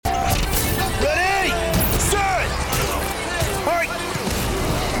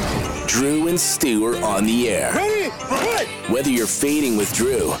Drew and Stu are on the air. Ready? Right. Whether you're fading with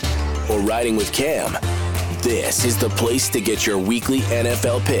Drew or riding with Cam, this is the place to get your weekly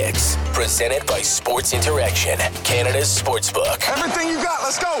NFL picks. Presented by Sports Interaction, Canada's sportsbook. Everything you got,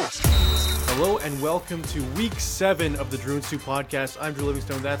 let's go. Hello and welcome to week 7 of the Drew and Stu podcast. I'm Drew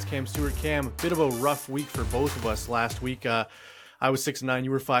Livingstone, that's Cam Stewart. Cam, a bit of a rough week for both of us last week. I was 6-9,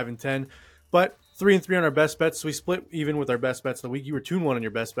 you were 5-10, but 3-3 on our best bets. So we split even with our best bets of the week. You were 2-1 on your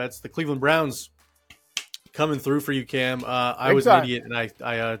best bets. The Cleveland Browns coming through for you, Cam. I was an idiot, and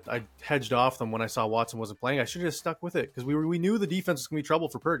I hedged off them when I saw Watson wasn't playing. I should have just stuck with it because we knew the defense was going to be trouble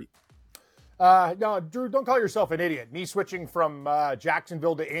for Purdy. No, Drew, don't call yourself an idiot. Me switching from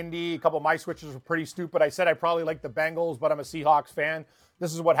Jacksonville to Indy, a couple of my switches were pretty stupid. I said I probably like the Bengals, but I'm a Seahawks fan.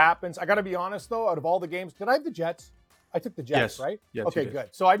 This is what happens. I got to be honest, though, out of all the games, did I have the Jets? I took the Jets, yes. right? Yes, okay, good.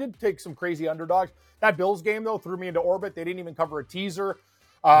 So I did take some crazy underdogs. That Bills game, though, threw me into orbit. They didn't even cover a teaser.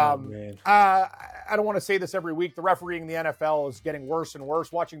 I don't want to say this every week. The refereeing in the NFL is getting worse and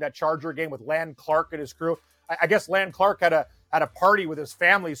worse. Watching that Charger game with Land Clark and his crew. I guess Land Clark had a party with his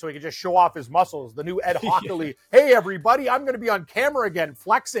family so he could just show off his muscles. The new Ed Hockley. Hey, everybody, I'm going to be on camera again,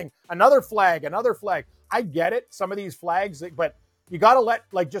 flexing. Another flag. I get it. Some of these flags, but you got to let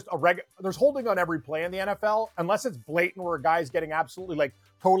there's holding on every play in the NFL, unless it's blatant where a guy's getting absolutely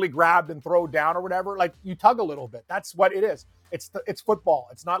totally grabbed and thrown down or whatever. You tug a little bit. That's what it is. It's football.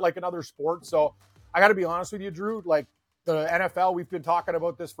 It's not like another sport. So I got to be honest with you, Drew, the NFL, we've been talking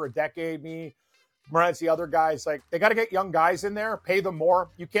about this for a decade. Me, Moretz, the other guys, they got to get young guys in there, pay them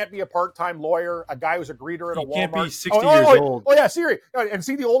more. You can't be a part-time lawyer, a guy who's a greeter at a Walmart. You can't be 60 years old. Oh yeah, seriously. And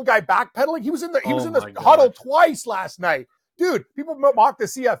see the old guy backpedaling. He was in the huddle twice last night. Dude, people mock the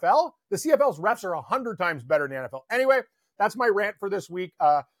CFL. The CFL's refs are 100 times better than the NFL. Anyway, that's my rant for this week.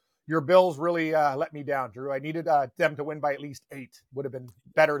 Your Bills really let me down, Drew. I needed them to win by at least 8. Would have been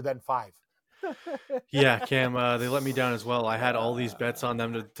better than 5. Yeah, Cam, they let me down as well. I had all these bets on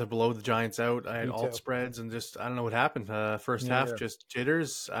them to blow the Giants out. I had alt spreads and just, I don't know what happened. First half, just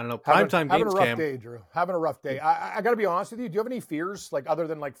jitters. I don't know. Primetime games, Having a rough Cam. day, Drew. Having a rough day. I got to be honest with you. Do you have any fears, other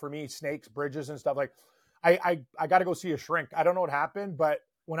than, for me, snakes, bridges and stuff? I got to go see a shrink. I don't know what happened, but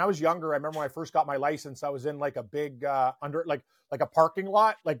when I was younger, I remember when I first got my license, I was in a big a parking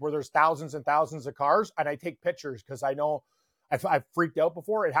lot, where there's thousands and thousands of cars, and I take pictures because I know I've freaked out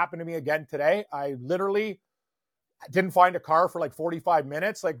before. It happened to me again today. I literally didn't find a car for 45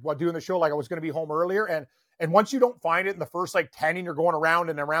 minutes, while doing the show, I was going to be home earlier. And once you don't find it in the first 10 and you're going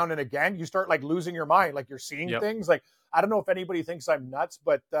around and around and again, you start losing your mind. You're seeing things. I don't know if anybody thinks I'm nuts,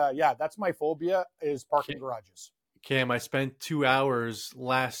 but yeah, that's my phobia is parking garages. Cam, I spent 2 hours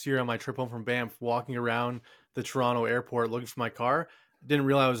last year on my trip home from Banff walking around the Toronto airport looking for my car. Didn't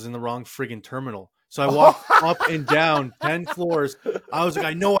realize I was in the wrong friggin' terminal. So I walked up and down 10 floors. I was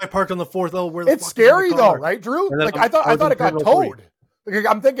I know I parked on the 4th level. Where the it's scary though, right, Drew? I thought it got towed.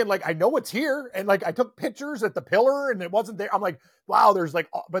 I'm thinking I know it's here. And I took pictures at the pillar and it wasn't there. I'm wow, there's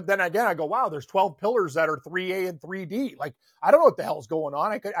but then again, I go, wow, there's 12 pillars that are 3A and 3D. I don't know what the hell's going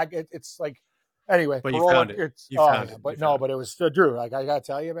on. It's anyway. But you found it. But it was Drew. I got to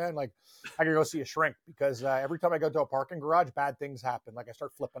tell you, man, I could go see a shrink because every time I go to a parking garage, bad things happen. I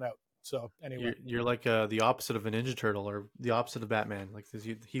start flipping out. So anyway, you're the opposite of a Ninja Turtle or the opposite of Batman.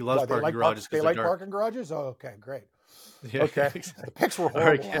 He loves parking garages. They like parking garages. Oh, okay, great. Yeah, okay, exactly. The picks were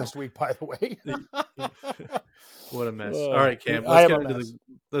horrible last week, by the way. What a mess! All right, Cam.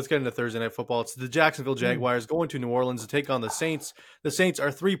 Let's get into Thursday Night Football. It's the Jacksonville Jaguars going to New Orleans to take on the Saints. The Saints are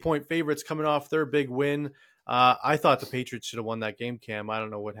 3-point favorites coming off their big win. I thought the Patriots should have won that game, Cam. I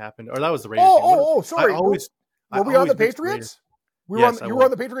don't know what happened. Or that was the Raiders. Sorry. Were we on the Patriots? You were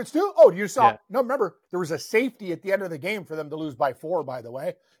on the Patriots too? Oh, you saw? Yeah. No, remember, there was a safety at the end of the game for them to lose by 4, by the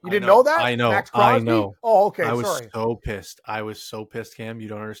way. You didn't know that? I know. Max Crosby? I know. Oh, okay, I was sorry. I was so pissed, Cam. You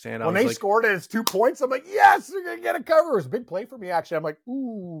don't understand. When they scored and it's 2 points, I'm yes, they're going to get a cover. It was a big play for me, actually. I'm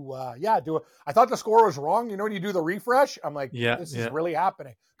ooh, yeah, do it. I thought the score was wrong. You know when you do the refresh? I'm this is really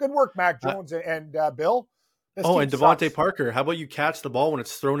happening. Good work, Mac Jones and Bill. And Devontae Parker. How about you catch the ball when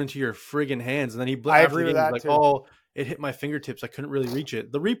it's thrown into your friggin' hands? And then I agree with that, too. It hit my fingertips. I couldn't really reach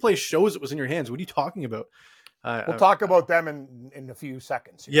it. The replay shows it was in your hands. What are you talking about? We'll talk about them in a few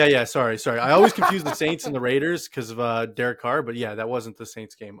seconds. Yeah. Sorry. I always confuse the Saints and the Raiders because of Derek Carr. But yeah, that wasn't the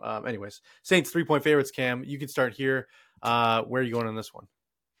Saints game. Anyways, Saints 3-point favorites, Cam. You can start here. Where are you going on this one?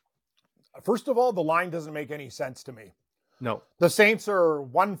 First of all, the line doesn't make any sense to me. No. The Saints are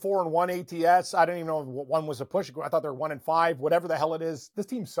 1-4-1 ATS. I didn't even know if one was a push. I thought they were 1-5, whatever the hell it is. This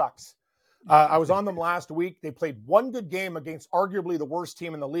team sucks. I was on them last week. They played one good game against arguably the worst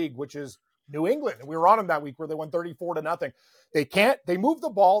team in the league, which is New England. We were on them that week where they won 34-0. They move the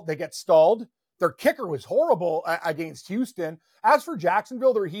ball. They get stalled. Their kicker was horrible against Houston. As for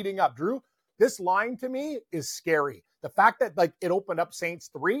Jacksonville, they're heating up. Drew, this line to me is scary. The fact that it opened up Saints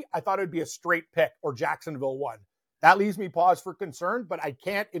 3, I thought it would be a straight pick or Jacksonville 1. That leaves me pause for concern, but I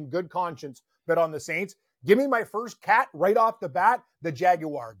can't in good conscience bet on the Saints. Give me my first cat right off the bat, the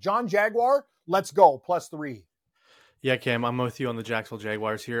Jaguar. John Jaguar, let's go, +3. Yeah, Cam, I'm with you on the Jacksonville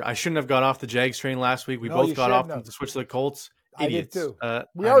Jaguars here. I shouldn't have got off the Jags train last week. We both got off them to switch to the Colts. Idiots. I did too.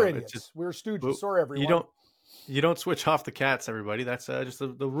 We are idiots. We're stooges. Sorry, everyone. You don't switch off the cats, everybody. That's just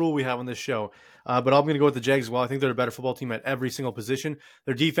the rule we have on this show. But I'm going to go with the Jags as well. I think they're a better football team at every single position.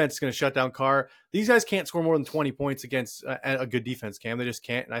 Their defense is going to shut down Carr. These guys can't score more than 20 points against a good defense, Cam. They just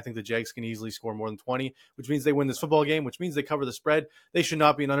can't. And I think the Jags can easily score more than 20, which means they win this football game, which means they cover the spread. They should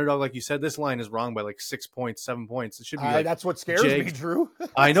not be an underdog. Like you said, this line is wrong by 6 points, 7 points. It should be that's what scares me, Drew.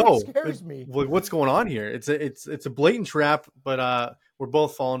 I know. What scares me. What's going on here? It's a blatant trap, but we're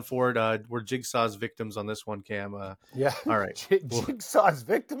both falling for it. We're Jigsaw's victims on this one, Cam. Yeah. All right. Jigsaw's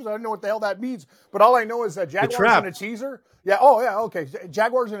victims? I don't know what the hell that means. But all I know is that Jaguars in a teaser. Yeah. Oh, yeah. Okay.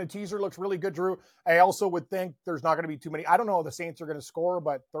 Jaguars in a teaser looks really good, Drew. I also would think there's not going to be too many. I don't know how the Saints are going to score,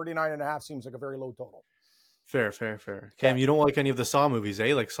 but 39.5 seems like a very low total. Fair. Cam, you don't like any of the Saw movies,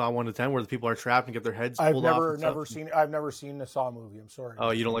 eh? Like Saw 1 to 10, where the people are trapped and get their heads pulled off? I've never seen the Saw movie. I'm sorry.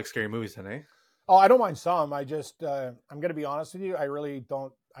 Oh, you don't like scary movies then, eh? Oh, I don't mind some. I just, I'm going to be honest with you. I really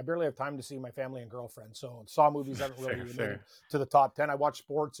don't. I barely have time to see my family and girlfriend. So Saw movies haven't really made it to the top 10. I watch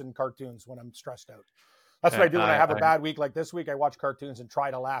sports and cartoons when I'm stressed out. That's what I do when I have a bad week like this week. I watch cartoons and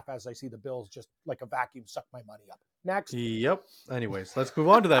try to laugh as I see the Bills just like a vacuum suck my money up. Next. Yep. Anyways, let's move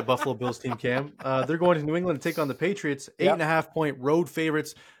on to that Buffalo Bills team, Cam. They're going to New England to take on the Patriots. 8.5 point road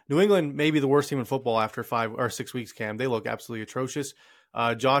favorites. New England may be the worst team in football after 5 or 6 weeks, Cam. They look absolutely atrocious.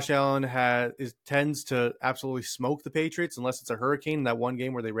 Josh Allen tends to absolutely smoke the Patriots unless it's a hurricane. That one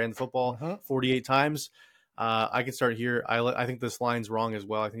game where they ran the football 48 times. I can start here. I think this line's wrong as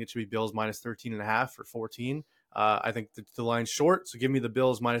well. I think it should be Bills minus 13.5 or 14. I think the line's short, so give me the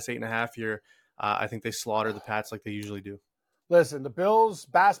Bills minus 8.5 here. I think they slaughter the Pats like they usually do. Listen, the Bills,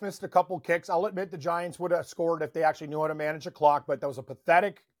 Bass missed a couple kicks. I'll admit the Giants would have scored if they actually knew how to manage a clock, but that was a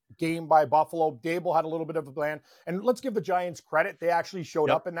pathetic game by Buffalo. Dable had a little bit of a plan. And let's give the Giants credit. They actually showed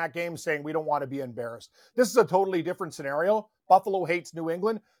up in that game saying, we don't want to be embarrassed. This is a totally different scenario. Buffalo hates New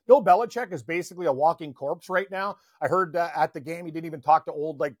England. Bill Belichick is basically a walking corpse right now. I heard at the game, he didn't even talk to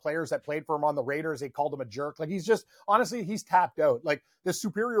old players that played for him on the Raiders. They called him a jerk. He's just, honestly, he's tapped out. This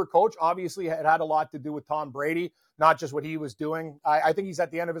superior coach obviously had a lot to do with Tom Brady, not just what he was doing. I think he's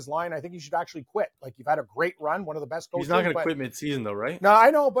at the end of his line. I think he should actually quit. You've had a great run, one of the best coaches. He's not going to quit mid-season though, right? No, I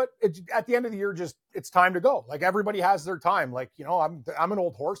know, but at the end of the year, it's time to go. Everybody has their time. I'm an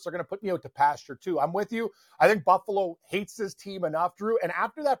old horse. They're going to put me out to pasture too. I'm with you. I think Buffalo hates this team enough, Drew. And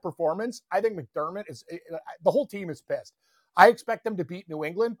after that performance, I think McDermott the whole team is pissed. I expect them to beat New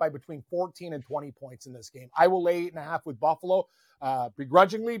England by between 14 and 20 points in this game. I will lay 8.5 with Buffalo,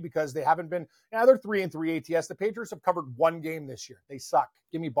 begrudgingly, because they haven't been. They're 3-3 ATS. The Patriots have covered one game this year. They suck.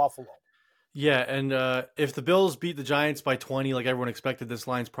 Give me Buffalo. Yeah, and if the Bills beat the Giants by 20, like everyone expected, this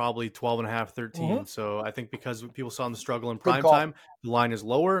line's probably 12.5, 13. So I think because people saw them struggle in prime time, the line is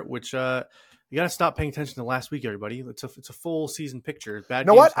lower, which you got to stop paying attention to last week, everybody. It's a full season picture. Bad. You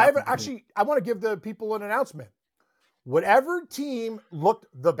know what? I want to give the people an announcement. Whatever team looked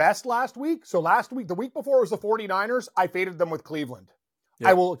the best last week, so last week, the week before it was the 49ers, I faded them with Cleveland. Yep.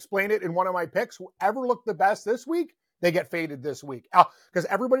 I will explain it in one of my picks. Whoever looked the best this week, they get faded this week. Because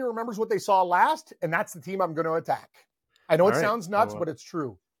everybody remembers what they saw last, and that's the team I'm going to attack. I know sounds nuts, but it's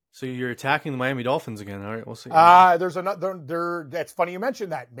true. So you're attacking the Miami Dolphins again. All right, we'll see. There's another. That's funny you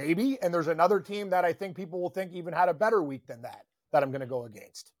mentioned that. Maybe. And there's another team that I think people will think even had a better week than that I'm going to go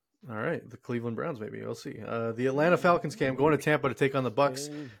against. All right, the Cleveland Browns, maybe. We'll see. The Atlanta Falcons, Cam, going to Tampa to take on the Bucks.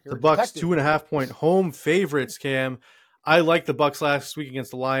 The Bucks, 2.5 point home favorites, Cam. I liked the Bucks last week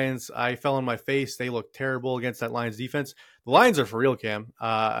against the Lions. I fell on my face. They looked terrible against that Lions defense. The Lions are for real, Cam. We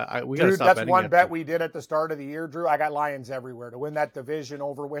got to stop betting. That's one bet we did at the start of the year, Drew. I got Lions everywhere to win that division,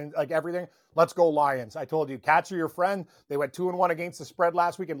 win everything. Let's go Lions. I told you, cats are your friend. They went 2-1 against the spread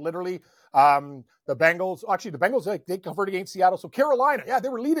last week, and literally the Bengals, they covered against Seattle. So Carolina, they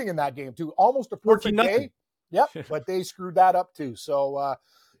were leading in that game too. Almost a perfect day. Yep, but they screwed that up too. So,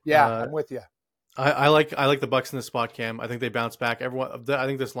 I'm with you. I like the Bucks in this spot, Cam. I think they bounce back. I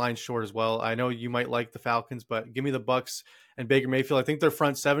think this line's short as well. I know you might like the Falcons, but give me the Bucks and Baker Mayfield. I think their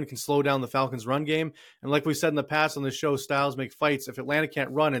front seven can slow down the Falcons' run game. And like we said in the past on the show, styles make fights. If Atlanta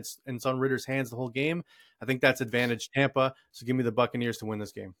can't run, it's on Ritter's hands the whole game. I think that's advantage Tampa. So give me the Buccaneers to win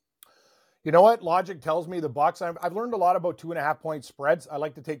this game. You know what? Logic tells me the Bucks. I've learned a lot about 2.5-point spreads. I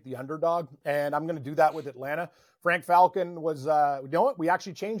like to take the underdog, and I'm going to do that with Atlanta. Frank Falcon was, you know what? We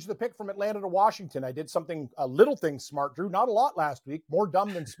actually changed the pick from Atlanta to Washington. I did a little thing smart, Drew. Not a lot last week. More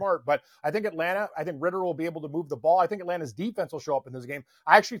dumb than smart. But I think Ritter will be able to move the ball. I think Atlanta's defense will show up in this game.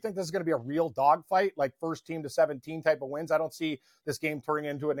 I actually think this is going to be a real dogfight, like first team to 17 type of wins. I don't see this game turning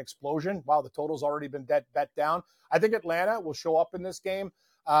into an explosion. Wow, the total's already been bet down. I think Atlanta will show up in this game.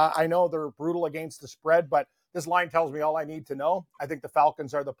 I know they're brutal against the spread, but this line tells me all I need to know. I think the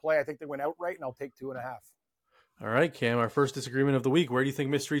Falcons are the play. I think they went outright, and I'll take 2.5. All right, Cam, our first disagreement of the week. Where do you think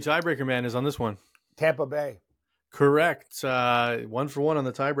Mystery Tiebreaker Man is on this one? Tampa Bay. Correct. 1 for 1 on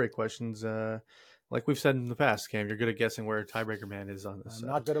the tiebreak questions. Like we've said in the past, Cam, you're good at guessing where Tiebreaker Man is on this. I'm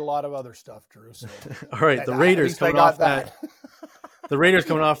not good at a lot of other stuff, Drew. So. All right, the Raiders coming off that. The Raiders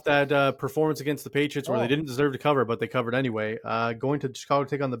coming off that performance against the Patriots where they didn't deserve to cover, but they covered anyway. Going to Chicago to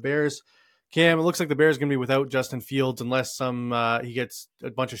take on the Bears. Cam, it looks like the Bears are going to be without Justin Fields unless he gets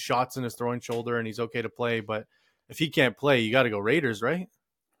a bunch of shots in his throwing shoulder and he's okay to play. But if he can't play, you got to go Raiders, right?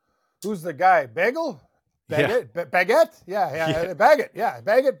 Who's the guy? Bagel? Baguette? Yeah. Baguette? Yeah. Baguette. Yeah.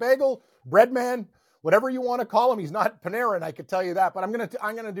 Baguette, bagel, breadman, whatever you want to call him. He's not Panarin, I could tell you that. But I'm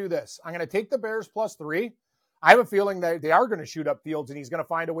gonna do this. I'm gonna take the Bears +3. I have a feeling that they are going to shoot up Fields and he's going to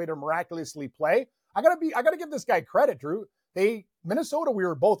find a way to miraculously play. I got to give this guy credit, Drew. Minnesota, we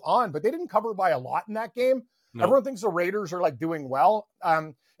were both on, but they didn't cover by a lot in that game. No. Everyone thinks the Raiders are like doing well.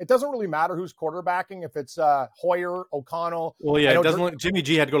 It doesn't really matter who's quarterbacking. If it's Hoyer, O'Connell. Well, yeah, it doesn't. Jimmy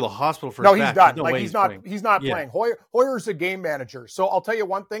G had to go to the hospital for. No, his he's back. done. Like he's not playing. Hoyer's a game manager. So I'll tell you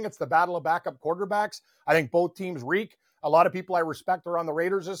one thing: it's the battle of backup quarterbacks. I think both teams reek. A lot of people I respect are on the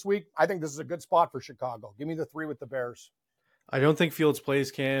Raiders this week. I think this is a good spot for Chicago. Give me the 3 with the Bears. I don't think Fields plays,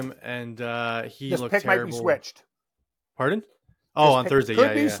 Cam, and he this looked pick terrible. Might be switched. Pardon? Oh, on Thursday.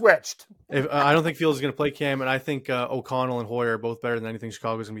 Could be switched. I don't think Fields is going to play, Cam, and I think O'Connell and Hoyer are both better than anything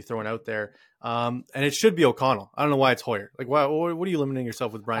Chicago is going to be throwing out there. And it should be O'Connell. I don't know why it's Hoyer. Like, what are you limiting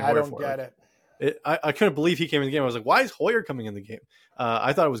yourself with Brian Hoyer for? I don't get it. I couldn't believe he came in the game. I was like, why is Hoyer coming in the game?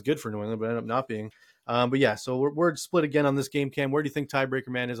 I thought it was good for New England, but it ended up not being. But yeah, so we're split again on this game, Cam. Where do you think Tiebreaker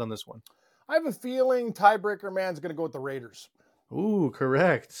Man is on this one? I have a feeling Tiebreaker Man's going to go with the Raiders. Ooh,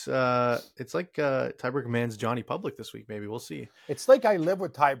 correct. It's like Tiebreaker Man's Johnny Public this week. Maybe we'll see. It's like I live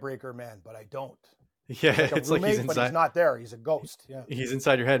with Tiebreaker Man, but I don't. Yeah, it's roommate, like he's inside. But he's not there. He's a ghost. Yeah, he's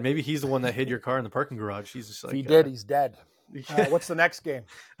inside your head. Maybe he's the one that hid your car in the parking garage. He's just like, if he did, he's dead. What's the next game?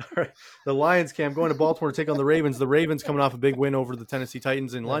 All right. The Lions, Cam, going to Baltimore to take on the Ravens. The Ravens coming off a big win over the Tennessee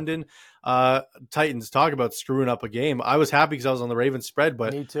Titans in London. Titans, talk about screwing up a game. I was happy because I was on the Ravens spread,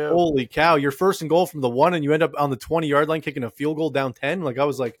 but me too. Holy cow, you're first and goal from the 1 and you end up on the 20-yard line kicking a field goal down 10. Like, I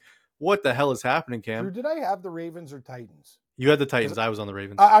was like, what the hell is happening, Cam? Drew, did I have the Ravens or Titans? You had the Titans. I was on the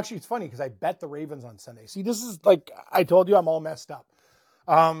Ravens. Actually, it's funny because I bet the Ravens on Sunday. See, this is like I told you, I'm all messed up.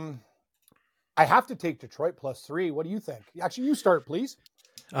 I have to take Detroit +3. What do you think? Actually, you start, please.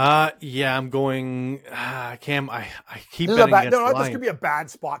 Yeah, I'm going. Cam, I keep betting against the Lions. This could be a bad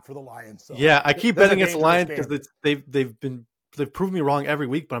spot for the Lions. So. Yeah, I keep betting against the Lions because they've proven me wrong every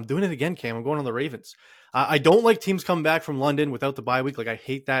week. But I'm doing it again, Cam. I'm going on the Ravens. I don't like teams coming back from London without the bye week. Like, I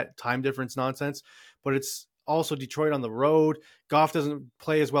hate that time difference nonsense. But it's also Detroit on the road. Goff doesn't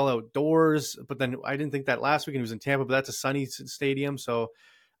play as well outdoors. But then I didn't think that last week, and he was in Tampa. But that's a sunny stadium, so.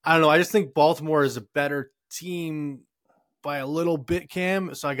 I don't know. I just think Baltimore is a better team by a little bit,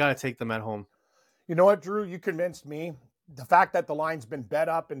 Cam. So I got to take them at home. You know what, Drew? You convinced me. The fact that the line's been bet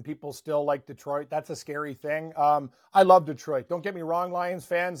up and people still like Detroit, that's a scary thing. I love Detroit. Don't get me wrong, Lions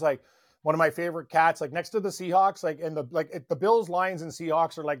fans. Like, one of my favorite cats, like next to the Seahawks, the Bills, Lions, and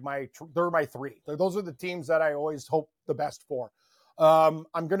Seahawks are like they're my 3. Those are the teams that I always hope the best for. I'm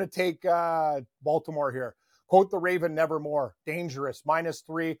going to take Baltimore here. Quote the Raven, nevermore. Dangerous.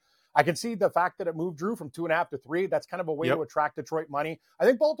 -3. I can see the fact that it moved Drew from 2.5 to 3. That's kind of a way to attract Detroit money. I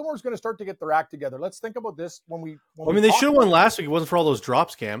think Baltimore's going to start to get their act together. Let's think about this they should have won last week. It wasn't for all those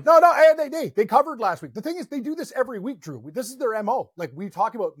drops, Cam. No, they covered last week. The thing is, they do this every week, Drew. This is their MO. Like, we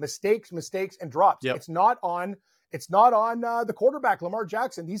talk about mistakes, and drops. Yep. It's not on the quarterback, Lamar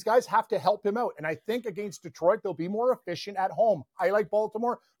Jackson. These guys have to help him out. And I think against Detroit, they'll be more efficient at home. I like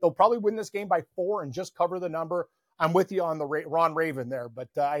Baltimore. They'll probably win this game by 4 and just cover the number. I'm with you on the Ron Raven there,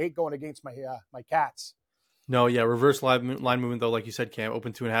 but I hate going against my Cats. No, yeah, reverse line movement though, like you said, Cam,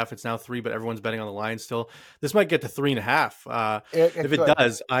 open 2.5. It's now 3, but everyone's betting on the line still. This might get to 3.5. If it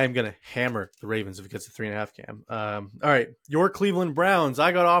does, I am gonna hammer the Ravens if it gets to 3.5. Cam. All right, your Cleveland Browns.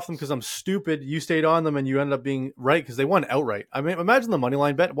 I got off them because I'm stupid. You stayed on them, and you ended up being right because they won outright. I mean, imagine the money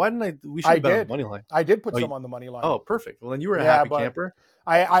line bet. Why didn't I? We should bet on the money line. I did put some on the money line. Oh, perfect. Well, then you were a happy camper.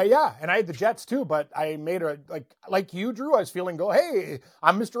 Yeah, and I had the Jets too, but I made a like you, Drew. I was feeling hey,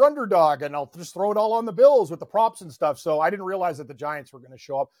 I'm Mr. Underdog, and I'll just throw it all on the Bills with the props and stuff. So I didn't realize that the Giants were going to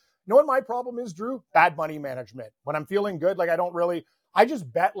show up. You know what my problem is, Drew? Bad money management. When I'm feeling good, I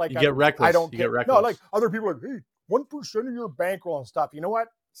just bet you get reckless. I don't get reckless. No, like other people are hey, 1% of your bankroll and stuff. You know what?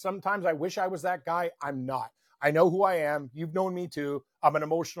 Sometimes I wish I was that guy. I'm not. I know who I am. You've known me too. I'm an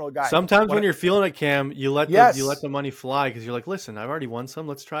emotional guy. Sometimes when you're feeling it, Cam, you let the money fly because you're like, listen, I've already won some.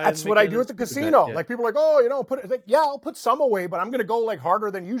 Let's try it. That's what I do at the casino. Yeah. Like people are like, oh, I'll put some away, but I'm going to go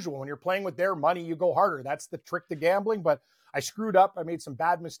harder than usual. When you're playing with their money, you go harder. That's the trick to gambling. But I screwed up. I made some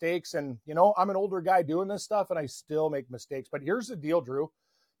bad mistakes, and I'm an older guy doing this stuff, and I still make mistakes. But here's the deal, Drew.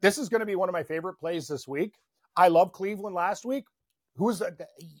 This is going to be one of my favorite plays this week. I love Cleveland last week.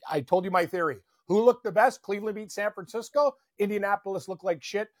 I told you my theory. Who looked the best? Cleveland beat San Francisco. Indianapolis looked like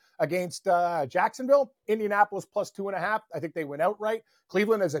shit against Jacksonville. Indianapolis plus 2.5. I think they went outright.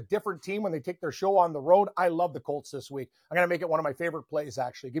 Cleveland is a different team when they take their show on the road. I love the Colts this week. I'm going to make it one of my favorite plays,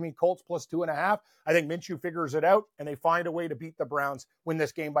 actually. Give me Colts plus 2.5. I think Minshew figures it out, and they find a way to beat the Browns, win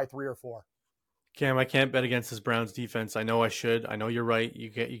this game by 3 or 4. Cam, I can't bet against this Browns defense. I know I should. I know you're right. You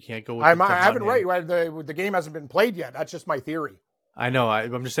can't go with I haven't right. The game hasn't been played yet. That's just my theory. I know.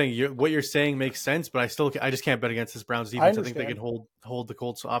 I'm just saying what you're saying makes sense, but I just can't bet against this Browns defense. I think they can hold the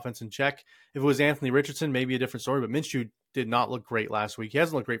Colts offense in check. If it was Anthony Richardson, maybe a different story. But Minshew did not look great last week. He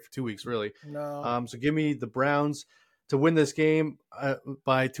hasn't looked great for 2 weeks, really. No. So give me the Browns to win this game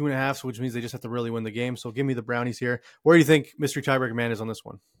by 2.5, which means they just have to really win the game. So give me the Brownies here. Where do you think Mystery Tiebreaker Man is on this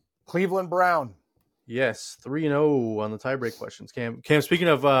one? Cleveland Brown. Yes, 3-0 on the tiebreak questions. Cam, speaking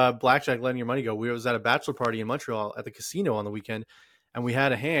of blackjack, letting your money go, we was at a bachelor party in Montreal at the casino on the weekend, and we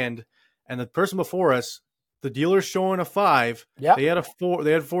had a hand, and the person before us, the dealer's showing a 5. Yeah. They had a 4.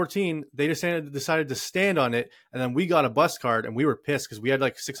 They had 14. They decided to stand on it, and then we got a bust card, and we were pissed because we had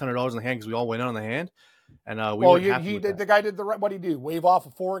like $600 in the hand because we all went on the hand, and the guy did what did he do? Wave off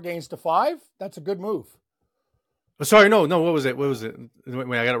a 4 against a 5? That's a good move. Sorry, no. What was it? Wait,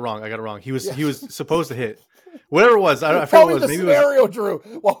 I got it wrong. He was supposed to hit. Whatever it was, I forget what it was. Maybe scenario, Drew.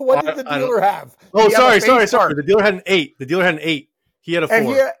 Well, what did the dealer have? Oh, sorry. The dealer had an 8. He had a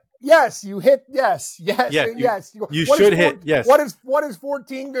 4. Yes, you hit. Yes. You should hit. Yes. What is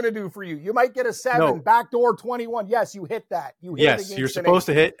 14 going to do for you? You might get a 7. No. Backdoor 21. Yes, you hit that. Yes, you're supposed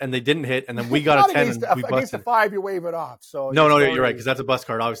to hit, and they didn't hit, and then we got a 10. Against a 5, you wave it off. So no, you're right because that's a bust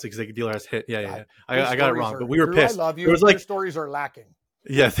card, obviously, because the dealer has hit. Yeah. I got it wrong, but we were pissed. I love you. Your stories are lacking.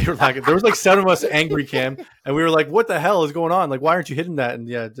 Yeah, they were lacking. There was like 7 of us angry, Cam, and we were like, "What the hell is going on? Like, why aren't you hitting that?" And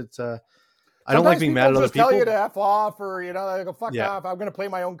yeah, it's I don't like being mad at other people. Tell you to F off or go fuck off. I'm going to play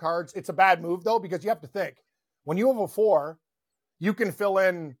my own cards. It's a bad move though because you have to think when you have a 4, you can fill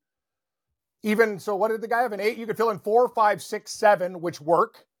in even. So what did the guy have, an 8? You can fill in 4, 5, 6, 7, which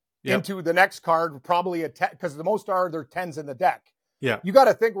work into the next card, probably a 10 because the most are there 10s in the deck. Yeah, you got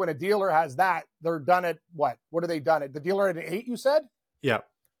to think when a dealer has that, they're done at what? What are they done at? The dealer at an 8, you said? Yeah,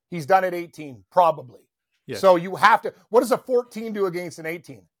 he's done at 18, probably. Yes. So you have to. What does a 14 do against an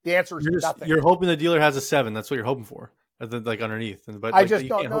 18? The answer is nothing. You're hoping the dealer has a 7. That's what you're hoping for, like underneath. But I just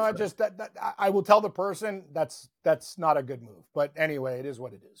don't know. I will tell the person that's not a good move. But anyway, it is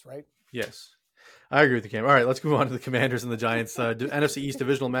what it is, right? Yes, I agree with you, Cam. All right, let's move on to the Commanders and the Giants. NFC East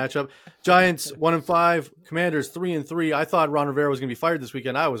divisional matchup. Giants 1-5, Commanders 3-3. I thought Ron Rivera was going to be fired this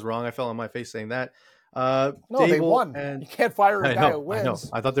weekend. I was wrong. I fell on my face saying that. No, they won. And you can't fire a guy who wins. I know.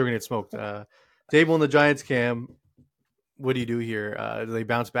 I thought they were going to get smoked. Dable and the Giants, Cam. What do you do here? Do they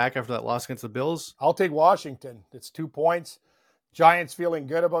bounce back after that loss against the Bills? I'll take Washington. It's 2 points. Giants feeling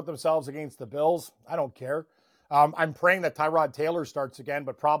good about themselves against the Bills. I don't care. I'm praying that Tyrod Taylor starts again,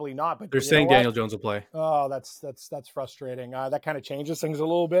 but probably not. But they're saying Daniel Jones will play. Oh, that's frustrating. That kind of changes things a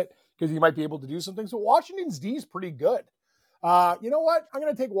little bit because you might be able to do some things. But Washington's D is pretty good. You know what? I'm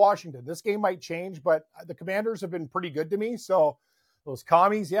going to take Washington. This game might change, but the Commanders have been pretty good to me. So those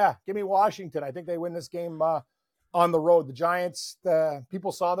commies, give me Washington. I think they win this game on the road. The Giants,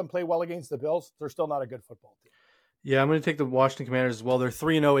 people saw them play well against the Bills. They're still not a good football team. Yeah, I'm going to take the Washington Commanders as well. They're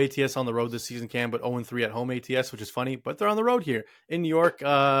 3-0 ATS on the road this season, Cam, but 0-3 at home ATS, which is funny. But they're on the road here in New York.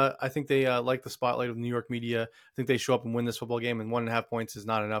 I think they like the spotlight of the New York media. I think they show up and win this football game, and 1.5 points is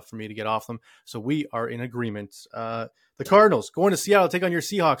not enough for me to get off them. So we are in agreement. The Cardinals going to Seattle, take on your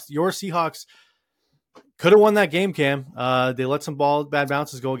Seahawks. Your Seahawks Could have won that game, Cam. They let some bad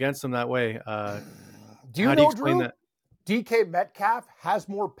bounces go against them that way. Do you know, explain Drew, that? DK Metcalf has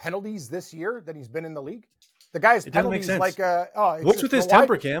more penalties this year than he's been in the league? The guy's penalties like what's with his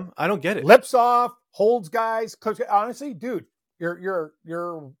temper, Cam? I don't get it. Lips off, holds guys. Honestly, dude,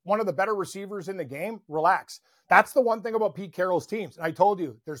 you're one of the better receivers in the game. Relax. That's the one thing about Pete Carroll's teams. And I told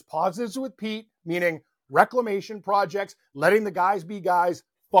you, there's positives with Pete, meaning reclamation projects, letting the guys be guys,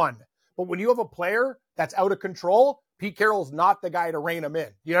 fun. But when you have a player that's out of control, Pete Carroll's not the guy to rein him in.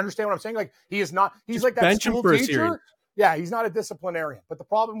 You understand what I'm saying? Like, he is not. He's just like that school teacher. Yeah, he's not a disciplinarian. But the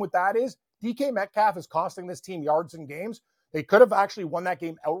problem with that is DK Metcalf is costing this team yards in games. They could have actually won that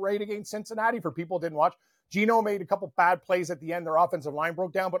game outright against Cincinnati. For people who didn't watch, Geno made a couple bad plays at the end. Their offensive line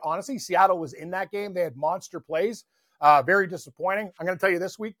broke down. But honestly, Seattle was in that game. They had monster plays. Very disappointing. I'm going to tell you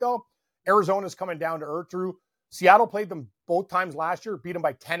this week, though, Arizona's coming down to earth, Drew. Seattle played them both times last year, beat them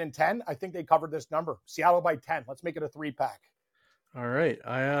by 10 and 10. I think they covered this number. Seattle by 10. Let's make it a 3-pack. All right.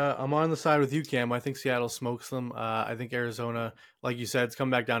 I'm on the side with you, Cam. I think Seattle smokes them. I think Arizona, like you said, it's come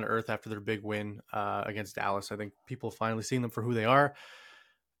back down to earth after their big win against Dallas. I think people finally seeing them for who they are.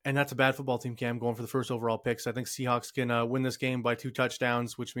 And that's a bad football team, Cam, going for the first overall picks. I think Seahawks can win this game by 2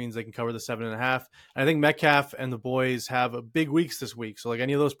 touchdowns, which means they can cover the 7.5. I think Metcalf and the boys have big weeks this week. So like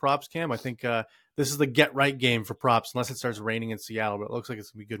any of those props, Cam, I think this is the get right game for props, unless it starts raining in Seattle. But it looks like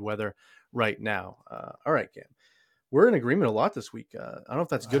it's going to be good weather right now. All right, Cam. We're in agreement a lot this week. I don't know if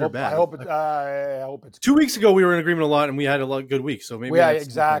that's good or bad. I hope it's 2 weeks ago, we were in agreement a lot, and we had a lot good weeks. So maybe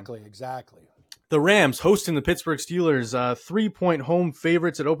exactly. The Rams hosting the Pittsburgh Steelers, 3-point home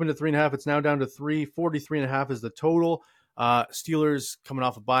favorites. It opened at 3.5. It's now down to 3. 43.5 is the total. Steelers coming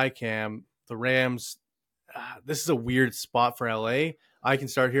off a bye, Cam. The Rams, this is a weird spot for LA. I can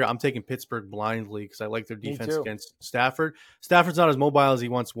start here. I'm taking Pittsburgh blindly because I like their defense against Stafford. Stafford's not as mobile as he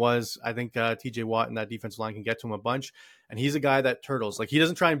once was. I think TJ Watt and that defensive line can get to him a bunch. And he's a guy that turtles. Like, he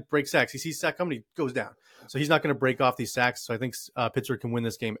doesn't try and break sacks. He sees sack coming, he goes down. So he's not going to break off these sacks. So I think Pittsburgh can win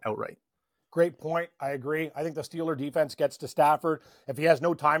this game outright. Great point. I agree. I think the Steeler defense gets to Stafford. If he has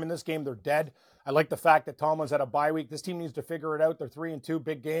no time in this game, they're dead. I like the fact that Tomlin's had a bye week. This team needs to figure it out. They're 3-2,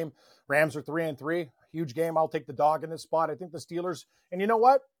 big game. Rams are 3-3, huge game. I'll take the dog in this spot. I think the Steelers, and you know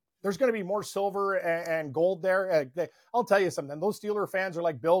what? There's going to be more silver and gold there. I'll tell you something. Those Steeler fans are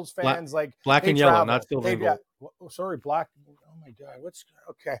like Bills fans, black and yellow, not silver and gold. Sorry, black. Oh my God.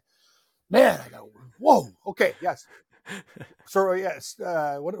 Okay. Man, whoa. Okay. Yes. So yes,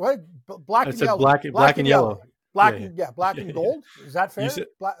 what? Black and yellow. Black and yellow. Black and gold. Is that fair?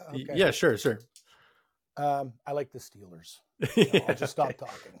 Okay. Yeah, sure. I like the Steelers. I'll just stop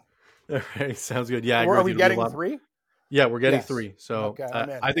talking. All right, sounds good. Yeah, are we getting 3? Yeah, we're getting 3. So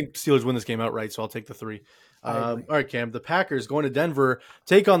I think Steelers win this game outright. So I'll take the 3. All right, Cam. The Packers going to Denver,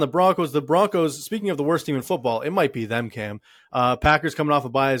 take on the Broncos. The Broncos, speaking of the worst team in football, it might be them, Cam. Packers coming off a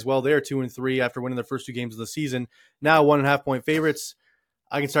bye as well. They are 2-3 after winning their first 2 games of the season. Now 1.5-point favorites.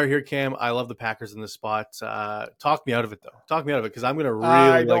 I can start here, Cam. I love the Packers in this spot. Talk me out of it, though. Talk me out of it, because I'm going to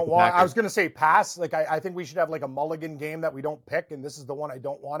really like the Packers. I was going to say pass. Like, I think we should have like a mulligan game that we don't pick, and this is the one I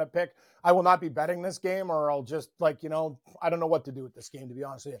don't want to pick. I will not be betting this game, or I'll just I don't know what to do with this game, to be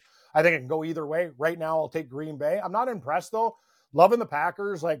honest with you. I think it can go either way. Right now, I'll take Green Bay. I'm not impressed, though. Loving the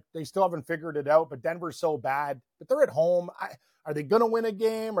Packers. Like, they still haven't figured it out, but Denver's so bad. But they're at home. Are they going to win a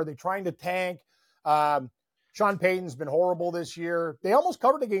game? Are they trying to tank? Sean Payton's been horrible this year. They almost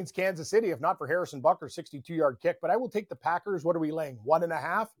covered against Kansas City, if not for Harrison Butker's 62-yard kick. But I will take the Packers. What are we laying?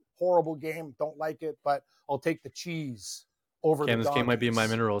 1.5? Horrible game. Don't like it, but I'll take the cheese over the Donkeys. This game might be in my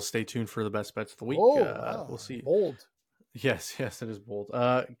minerals. Stay tuned for the best bets of the week. We'll see. Bold. Yes, it is bold.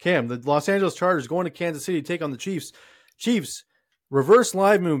 Cam, the Los Angeles Chargers going to Kansas City to take on the Chiefs. Chiefs, reverse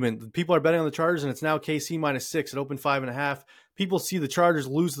live movement. People are betting on the Chargers, and it's now KC -6. It opened 5.5. People see the Chargers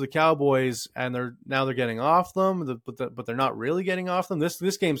lose to the Cowboys, and they're getting off them, but they're not really getting off them.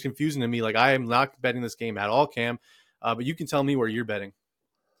 This game's confusing to me. Like, I am not betting this game at all, Cam. But you can tell me where you're betting.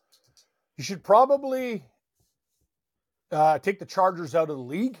 You should probably take the Chargers out of the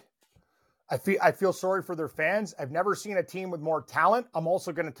league. I feel sorry for their fans. I've never seen a team with more talent. I'm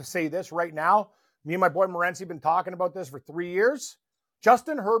also going to say this right now. Me and my boy Morency have been talking about this for 3 years.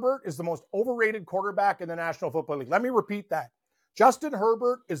 Justin Herbert is the most overrated quarterback in the National Football League. Let me repeat that. Justin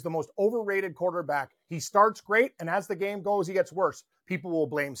Herbert is the most overrated quarterback. He starts great, and as the game goes, he gets worse. People will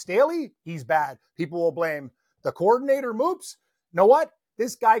blame Staley. He's bad. People will blame the coordinator, Moops. You know what?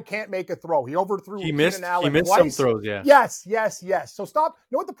 This guy can't make a throw. He overthrew Keenan Allen twice. Some throws, yeah. Yes. So stop.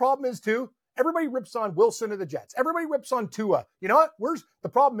 You know what the problem is, too? Everybody rips on Wilson of the Jets. Everybody rips on Tua. You know what? Where's the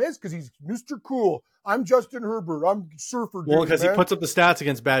problem is because he's Mr. Cool. I'm Justin Herbert. I'm surfer. Well, because he puts up the stats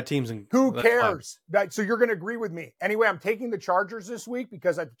against bad teams. And who cares? So you're going to agree with me. Anyway, I'm taking the Chargers this week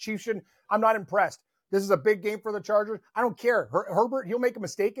because the Chiefs I'm not impressed. This is a big game for the Chargers. I don't care. Herbert, he'll make a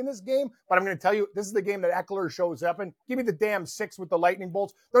mistake in this game, but I'm going to tell you, this is the game that Eckler shows up in. Give me the damn 6 with the lightning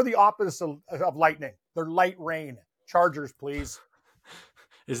bolts. They're the opposite of lightning. They're light rain. Chargers, please.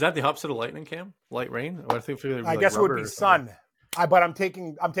 Is that the opposite of lightning, Cam? Light rain? I guess it would be sun. But I'm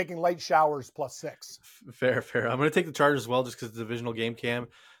taking light showers plus 6. Fair. I'm going to take the Chargers as well just because it's a divisional game, Cam.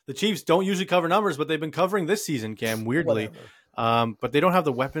 The Chiefs don't usually cover numbers, but they've been covering this season, Cam, weirdly. But they don't have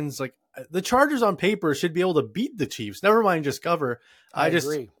the weapons. Like the Chargers on paper should be able to beat the Chiefs. Never mind just cover. I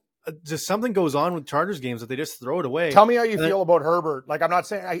agree. Just something goes on with Chargers games that they just throw it away. Tell me how you feel about Herbert. Like, I'm not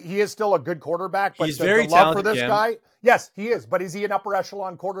saying he is still a good quarterback, but he's very the love talented, for this guy. Yes, he is. But is he an upper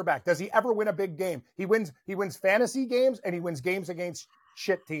echelon quarterback? Does he ever win a big game? He wins fantasy games and he wins games against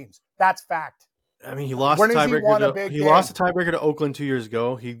shit teams. That's fact. I mean, he lost a tiebreaker to Oakland 2 years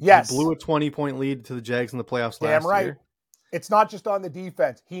ago. He blew a 20-point lead to the Jags in the playoffs last year. It's not just on the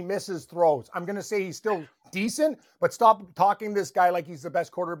defense. He misses throws. I'm going to say he's still decent, but stop talking this guy like he's the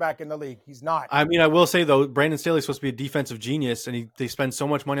best quarterback in the league. He's not. I mean, I will say, though, Brandon Staley's supposed to be a defensive genius, and they spend so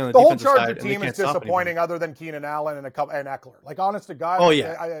much money on the defensive side. The whole Charger team is disappointing other than Keenan Allen and Eckler. Like, honest to God. Oh,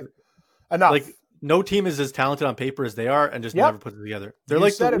 yeah. Enough. Like, no team is as talented on paper as they are and just never puts it together. They're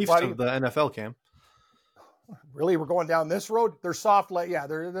like the Leafs of the NFL, Cam. Really? We're going down this road? They're soft.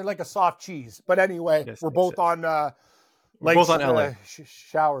 They're like a soft cheese. But anyway, we're both on... We're both on LA.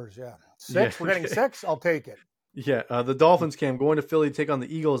 Showers, 6. We're getting 6. I'll take it. Yeah. The Dolphins, Cam, going to Philly to take on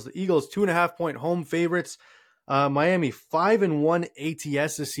the Eagles. The Eagles, 2.5-point home favorites. Miami, 5-1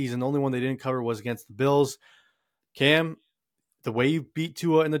 ATS this season. The only one they didn't cover was against the Bills. Cam, the way you beat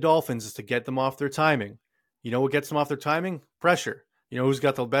Tua and the Dolphins is to get them off their timing. You know what gets them off their timing? Pressure. You know who's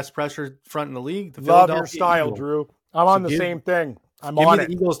got the best pressure front in the league? The Love your style, Eagles. Drew. I'm on the same thing. Give me the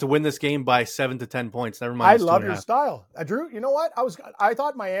Eagles to win this game by 7 to 10 points. Never mind. I love your style, Drew. You know what? I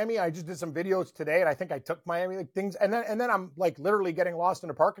thought Miami. I just did some videos today, and I think I took Miami things, and then I'm like literally getting lost in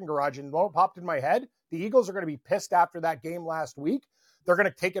a parking garage, and what popped in my head? The Eagles are going to be pissed after that game last week. They're going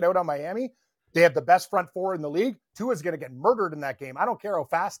to take it out on Miami. They have the best front four in the league. Tua's going to get murdered in that game. I don't care how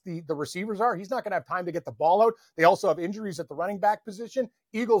fast the receivers are. He's not going to have time to get the ball out. They also have injuries at the running back position.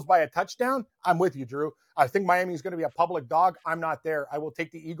 Eagles by a touchdown. I'm with you, Drew. I think Miami is going to be a public dog. I'm not there. I will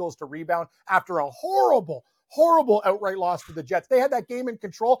take the Eagles to rebound after a horrible outright loss to the Jets. They had that game in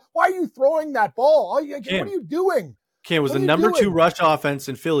control. Why are you throwing that ball? What are you doing? It was the number 2 rush offense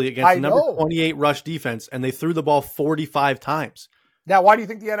in Philly against the number 28 rush defense, and they threw the ball 45 times. Now, why do you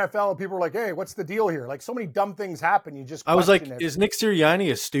think the NFL, people are like, hey, what's the deal here? Like, so many dumb things happen. You just I was like, is Nick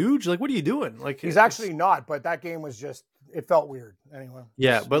Sirianni a stooge? Like, what are you doing? Like, he's actually not, but that game was just, it felt weird. Anyway.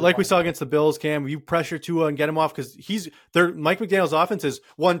 Yeah, but like we saw against the Bills, Cam, you pressure Tua and get him off because Mike McDaniel's offense is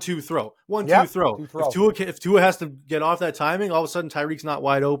 1-2 throw. 1-2 throw. If Tua has to get off that timing, all of a sudden Tyreek's not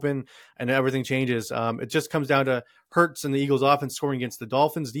wide open and everything changes. It just comes down to Hurts and the Eagles offense scoring against the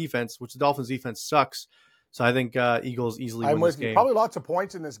Dolphins defense, which the Dolphins defense sucks. So I think Eagles easily win this game. Probably lots of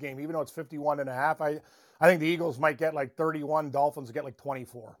points in this game, even though it's 51.5. I think the Eagles might get like 31. Dolphins get like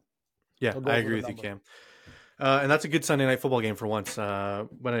 24. Yeah, I agree with you, Cam. And that's a good Sunday night football game for once.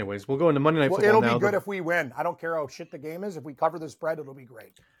 But anyways, we'll go into Monday night football now. It'll be good if we win. I don't care how shit the game is. If we cover the spread, it'll be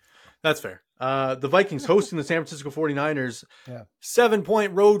great. That's fair. The Vikings hosting the San Francisco 49ers.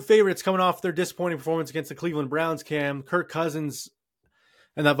 7-point road favorites coming off their disappointing performance against the Cleveland Browns, Cam. Kirk Cousins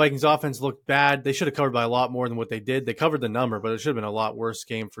and that Vikings offense looked bad. They should have covered by a lot more than what they did. They covered the number, but it should have been a lot worse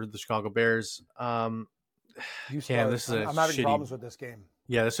game for the Chicago Bears. I'm having problems with this game.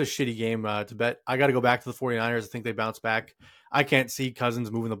 Yeah, this is a shitty game to bet. I got to go back to the 49ers. I think they bounce back. I can't see Cousins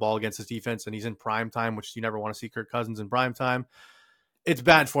moving the ball against his defense, and he's in prime time, which you never want to see Kirk Cousins in prime time. It's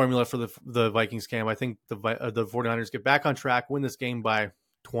bad formula for the Vikings, Cam. I think the 49ers get back on track, win this game by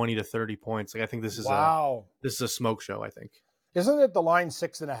 20 to 30 points. Like, I think this is a smoke show, I think. Isn't it the line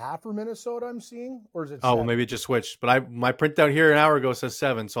 6.5 for Minnesota I'm seeing? Or is it 7? Well, maybe it just switched. But my printout here an hour ago says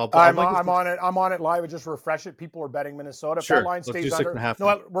 7. So I'm on it live. I just refresh it. People are betting Minnesota. If that line stays under.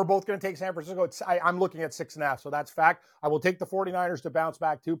 No, we're both going to take San Francisco. I'm looking at 6.5. So that's fact. I will take the 49ers to bounce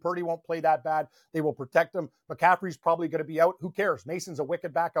back too. Purdy won't play that bad. They will protect him. McCaffrey's probably going to be out. Who cares? Mason's a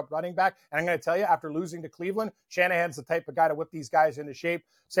wicked backup running back. And I'm going to tell you, after losing to Cleveland, Shanahan's the type of guy to whip these guys into shape.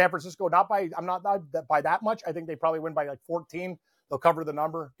 San Francisco, I'm not by that much. I think they probably win by like 14. They'll cover the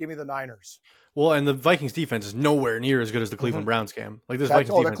number. Give me the Niners. Well, and the Vikings defense is nowhere near as good as the Cleveland Browns, Cam. Like this Vikings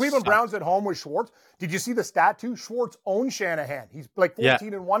defense. The Cleveland Browns at home with Schwartz. Did you see the stat too? Schwartz owns Shanahan. He's like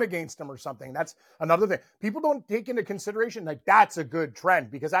 14-1 against him or something. That's another thing. People don't take into consideration like that's a good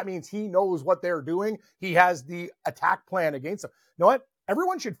trend because that means he knows what they're doing. He has the attack plan against them. You know what?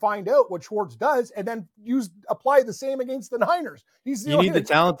 Everyone should find out what Schwartz does and then apply the same against the Niners. You need the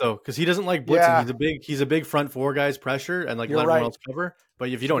talent though, because he doesn't like blitzing. Yeah. He's a big front four guys pressure and like let everyone else cover. But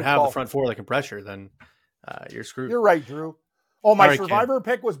if you don't have the front four that can pressure, then you're screwed. You're right, Drew. Oh, my survivor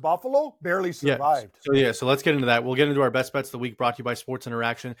pick was Buffalo. Barely survived. So let's get into that. We'll get into our best bets of the week brought to you by Sports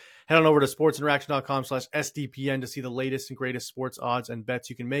Interaction. Head on over to sportsinteraction.com/SDPN to see the latest and greatest sports odds and bets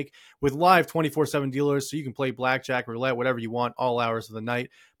you can make with live 24/7 dealers so you can play blackjack, roulette, whatever you want all hours of the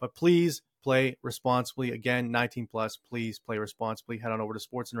night. But please play responsibly. Again, 19 plus. Please play responsibly. Head on over to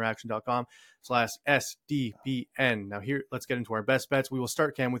sportsinteraction.com/SDPN. Now here, let's get into our best bets. We will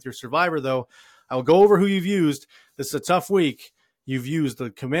start, Cam, with your survivor, though. I will go over who you've used. This is a tough week. You've used the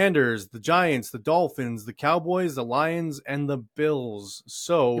Commanders, the Giants, the Dolphins, the Cowboys, the Lions, and the Bills.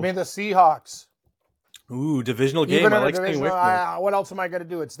 So you mean the Seahawks? Ooh, divisional game. I like staying away from it. What else am I going to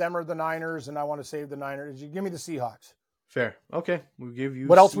do? It's them or the Niners, and I want to save the Niners. You give me the Seahawks. Fair. Okay. We'll give you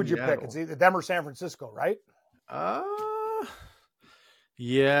What else would you pick? It's either them or San Francisco, right?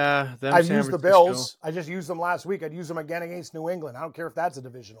 Yeah. I've used the Bills. I just used them last week. I'd use them again against New England. I don't care if that's a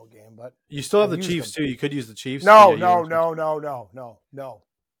divisional game, but you still have the Chiefs too. You could use the Chiefs. No.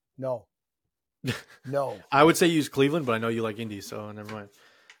 I would say use Cleveland, but I know you like Indy, so never mind.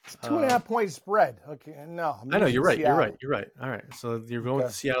 It's 2.5 point spread. Okay, no. I know you're right. You're right. All right. So you're going with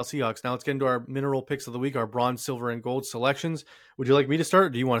the Seattle Seahawks. Now let's get into our mineral picks of the week, our bronze, silver, and gold selections. Would you like me to start, or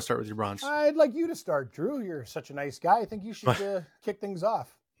do you want to start with your bronze? I'd like you to start, Drew. You're such a nice guy. I think you should kick things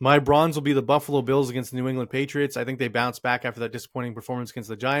off. My bronze will be the Buffalo Bills against the New England Patriots. I think they bounced back after that disappointing performance against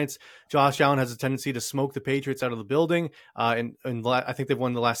the Giants. Josh Allen has a tendency to smoke the Patriots out of the building. And I think they've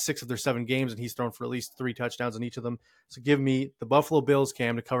won the last 6 of their 7 games, and he's thrown for at least 3 touchdowns in each of them. So give me the Buffalo Bills,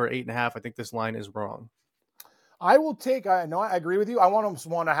 Cam, to cover 8.5. I think this line is wrong. I will take, I agree with you. I want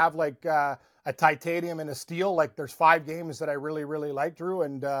to have like a titanium and a steel. Like there's 5 games that I really, really like, Drew,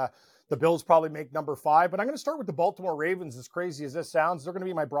 and the Bills probably make number 5, but I'm going to start with the Baltimore Ravens. As crazy as this sounds, they're going to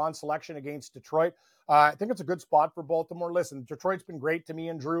be my bronze selection against Detroit. I think it's a good spot for Baltimore. Listen, Detroit's been great to me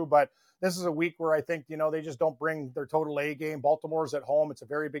and Drew, but this is a week where I think, they just don't bring their total A game. Baltimore's at home. It's a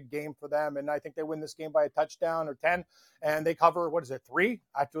very big game for them, and I think they win this game by a touchdown or 10, and they cover, 3?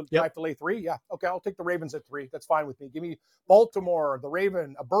 I have to lay 3? Yeah. Okay, I'll take the Ravens at 3. That's fine with me. Give me Baltimore, the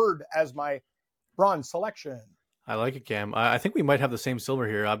Raven, a bird as my bronze selection. I like it, Cam. I think we might have the same silver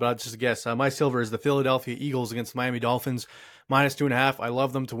here, but I'll just guess. My silver is the Philadelphia Eagles against the Miami Dolphins, -2.5. I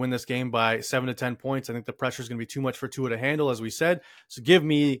love them to win this game by 7 to 10 points. I think the pressure is going to be too much for Tua to handle, as we said. So give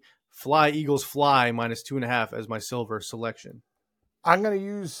me Eagles fly -2.5 as my silver selection. I'm going to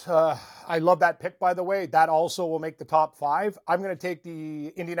use, I love that pick, by the way. That also will make the top 5. I'm going to take the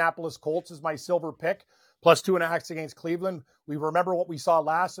Indianapolis Colts as my silver pick. +2.5 against Cleveland. We remember what we saw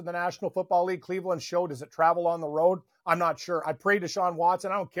last in the National Football League. Cleveland showed, does it travel on the road? I'm not sure. I pray Deshaun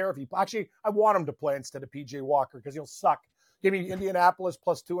Watson. I don't care if I want him to play instead of PJ Walker because he'll suck. Give me Indianapolis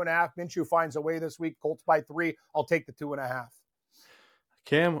 +2.5. Minshew finds a way this week. Colts by 3. I'll take the 2.5.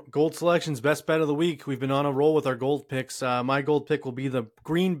 Cam, gold selections, best bet of the week. We've been on a roll with our gold picks. My gold pick will be the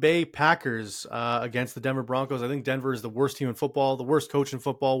Green Bay Packers against the Denver Broncos. I think Denver is the worst team in football, the worst coach in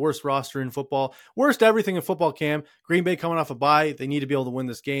football, worst roster in football, worst everything in football, Cam. Green Bay coming off a bye. They need to be able to win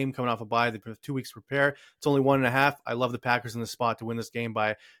this game. Coming off a bye, they have 2 weeks to prepare. It's only 1.5. I love the Packers in this spot to win this game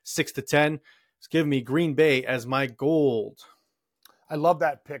by 6 to 10. Just give me Green Bay as my gold. I love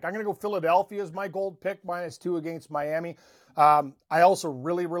that pick. I'm going to go Philadelphia as my gold pick, -2 against Miami. I also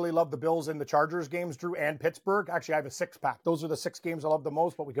really, really love the Bills and the Chargers games, Drew, and Pittsburgh. Actually, I have a 6-pack. Those are the 6 games I love the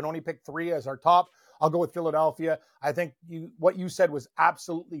most, but we can only pick 3 as our top. I'll go with Philadelphia. I think what you said was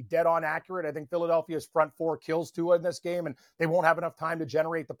absolutely dead on accurate. I think Philadelphia's front 4 kills Tua in this game, and they won't have enough time to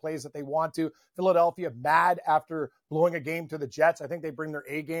generate the plays that they want to. Philadelphia mad after blowing a game to the Jets. I think they bring their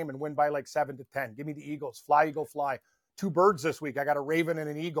A game and win by 7 to 10. Give me the Eagles. Fly, Eagle, fly. 2 birds this week. I got a Raven and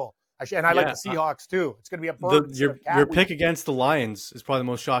an Eagle. And I like the Seahawks too. It's going to be a bird. Your pick against the Lions is probably the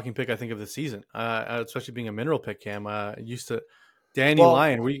most shocking pick I think of the season, especially being a mineral pick, Cam. Used to Danny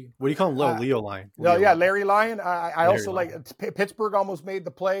Lyon. What do you call him? Leo Lyon. Larry Lyon. I also like Pittsburgh almost made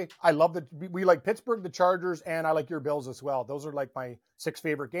the play. I love that we like Pittsburgh, the Chargers, and I like your Bills as well. Those are like my 6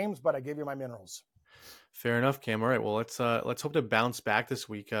 favorite games, but I gave you my minerals. Fair enough, Cam. All right, well, let's hope to bounce back this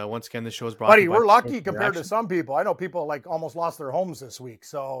week. Once again, the show is brought. Buddy, we're lucky compared to some people. I know people like almost lost their homes this week.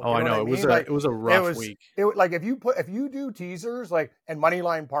 So I know it was a rough week. Like if you do teasers like and money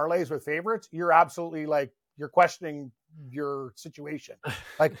line parlays with favorites, you're absolutely like you're questioning your situation.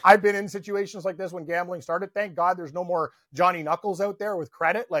 Like I've been in situations like this when gambling started. Thank God there's no more Johnny Knuckles out there with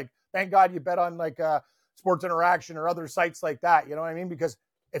credit. Like thank God you bet on like Sports Interaction or other sites like that. You know what I mean? Because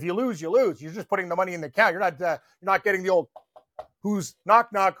if you lose, you lose. You're just putting the money in the account. You're not getting the old who's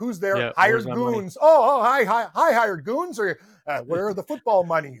knock knock, who's there, yeah, hired goons. Oh, hi, hired goons. Or where are the football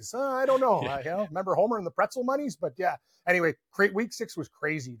monies? I don't know. Yeah. Remember Homer and the pretzel monies? But yeah. Anyway, week 6 was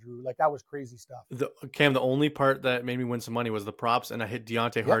crazy, Drew. Like that was crazy stuff. Cam, the only part that made me win some money was the props, and I hit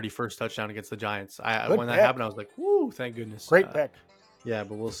Deontay Hardy first touchdown against the Giants. When that happened, I was like, "Woo! Thank goodness." Great pick. Yeah,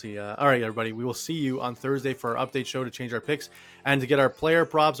 but we'll see. All right, everybody. We will see you on Thursday for our update show to change our picks and to get our player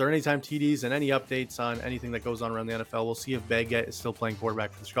props, our anytime TDs, and any updates on anything that goes on around the NFL. We'll see if Baguette is still playing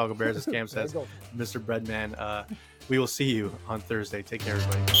quarterback for the Chicago Bears, as Cam says. Mr. Breadman. We will see you on Thursday. Take care,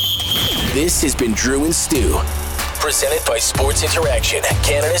 everybody. This has been Drew and Stu, presented by Sports Interaction,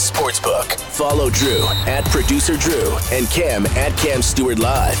 Canada's Sportsbook. Follow Drew at Producer Drew and Cam at Cam Stewart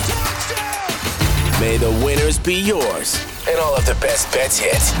Live. May the winners be yours and all of the best bets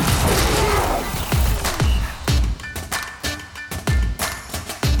hit.